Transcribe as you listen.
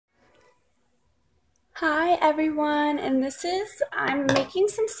Hi everyone, and I'm making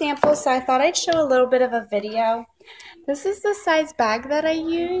some samples, so I thought I'd show a little bit of a video. This is the size bag that I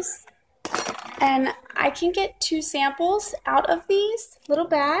use, and I can get 2 samples out of these little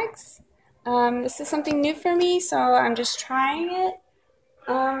bags. This is something new for me, so I'm just trying it.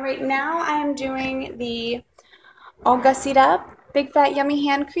 Right now I am doing the All Gussied Up Big Fat Yummy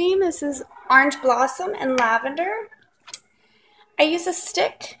Hand Cream. This is Orange Blossom and Lavender. I use a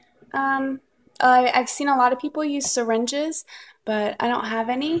stick. I've seen a lot of people use syringes, but I don't have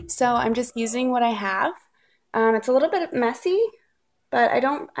any, so I'm just using what I have. It's a little bit messy, but I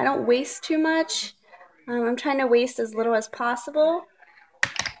don't waste too much. I'm trying to waste as little as possible.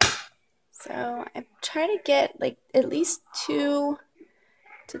 So I try to get like at least 2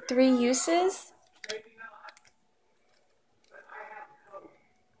 to 3 uses.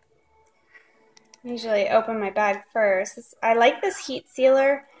 I usually open my bag first. I like this heat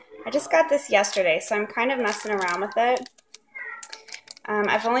sealer. I just got this yesterday, so I'm kind of messing around with it.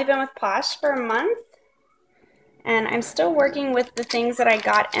 I've only been with Posh for a month, and I'm still working with the things that I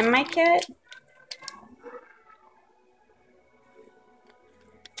got in my kit.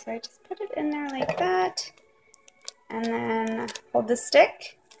 So I just put it in there like that, and then hold the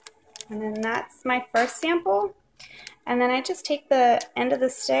stick, and then that's my first sample. And then I just take the end of the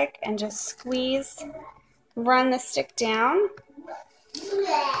stick and just squeeze, run the stick down,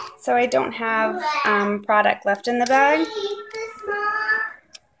 so I don't have product left in the bag.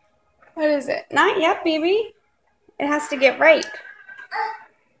 What is it? Not yet, baby. It has to get ripe.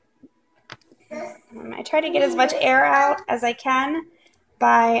 I try to get as much air out as I can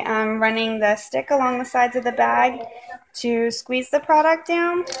by running the stick along the sides of the bag to squeeze the product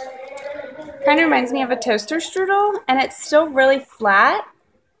down. Kind of reminds me of a toaster strudel, and it's still really flat.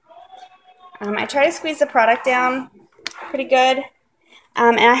 I try to squeeze the product down pretty good.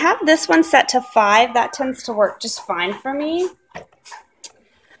 And I have this one set to 5. That tends to work just fine for me.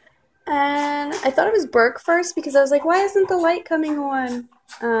 And I thought it was broke first because I was like, why isn't the light coming on?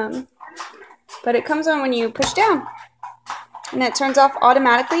 But it comes on when you push down. And it turns off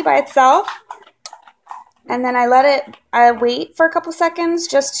automatically by itself. And then I wait for a couple seconds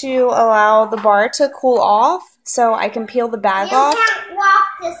just to allow the bar to cool off so I can peel the bag off. You can't walk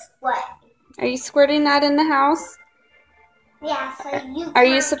this way. Are you squirting that in the house? Yeah, so you Are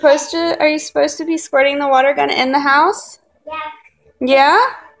you supposed to be squirting the water gun in the house? Yeah. Yeah?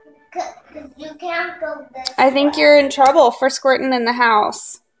 Because you can't go this way. I think you're in trouble for squirting in the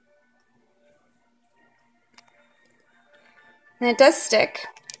house. And it does stick.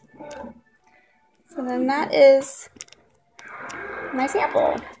 So then that is my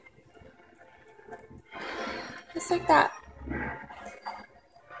sample. Just like that.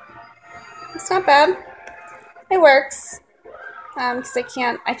 It's not bad. It works. Because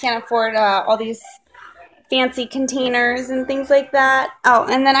I can't afford all these fancy containers and things like that. Oh,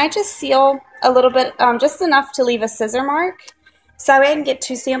 and then I just seal a little bit, just enough to leave a scissor mark, so I can get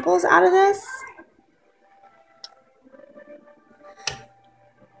 2 samples out of this.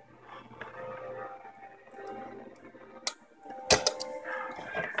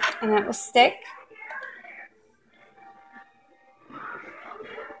 And it will stick.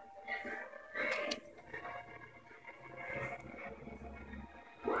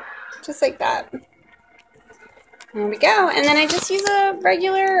 Just like that. There we go. And then I just use a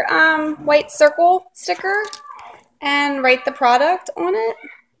regular white circle sticker and write the product on it.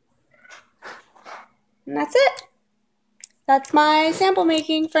 And that's it. That's my sample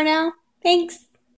making for now. Thanks.